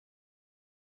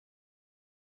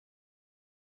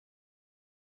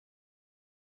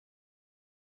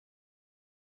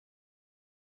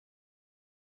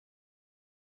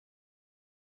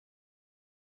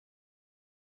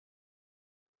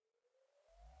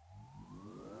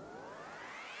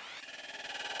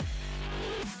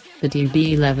The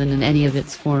DB11 in any of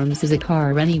its forms is a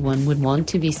car anyone would want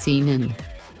to be seen in.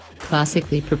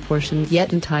 Classically proportioned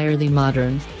yet entirely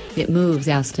modern, it moves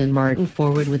Aston Martin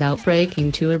forward without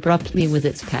breaking too abruptly with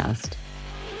its past.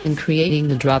 In creating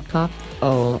the droptop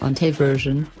Volante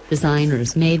version,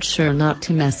 designers made sure not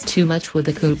to mess too much with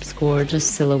the coupe's gorgeous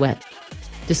silhouette.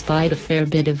 Despite a fair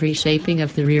bit of reshaping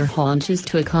of the rear haunches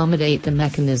to accommodate the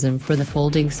mechanism for the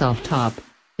folding softtop,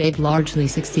 they've largely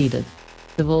succeeded.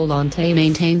 The Volante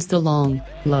maintains the long,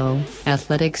 low,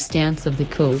 athletic stance of the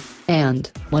coupe,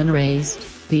 and, when raised,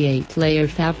 the 8-layer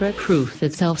fabric roof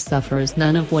itself suffers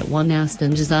none of what one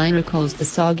Aston designer calls the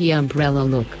soggy umbrella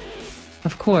look.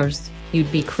 Of course,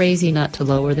 you'd be crazy not to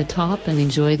lower the top and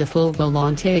enjoy the full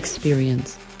Volante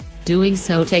experience. Doing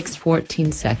so takes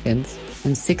 14 seconds,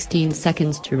 and 16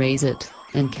 seconds to raise it,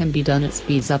 and can be done at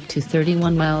speeds up to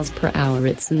 31 miles per hour.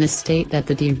 It's in this state that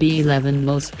the DB11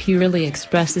 most purely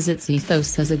expresses its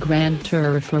ethos as a grand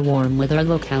tourer for warm weather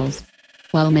locales.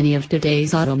 While many of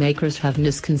today's automakers have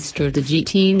misconstrued the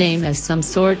GT name as some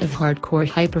sort of hardcore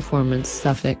high-performance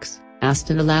suffix,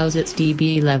 Aston allows its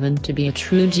DB11 to be a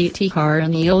true GT car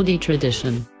in the oldie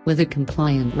tradition, with a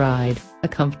compliant ride, a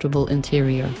comfortable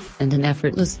interior, and an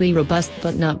effortlessly robust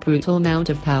but not brutal amount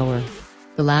of power.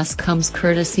 The last comes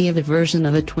courtesy of a version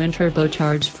of a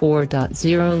twin-turbocharged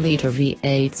 4.0-liter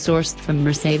V8 sourced from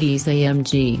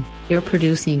Mercedes-AMG, here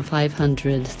producing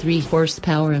 503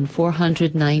 horsepower and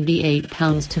 498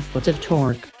 pounds-to-foot of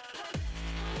torque.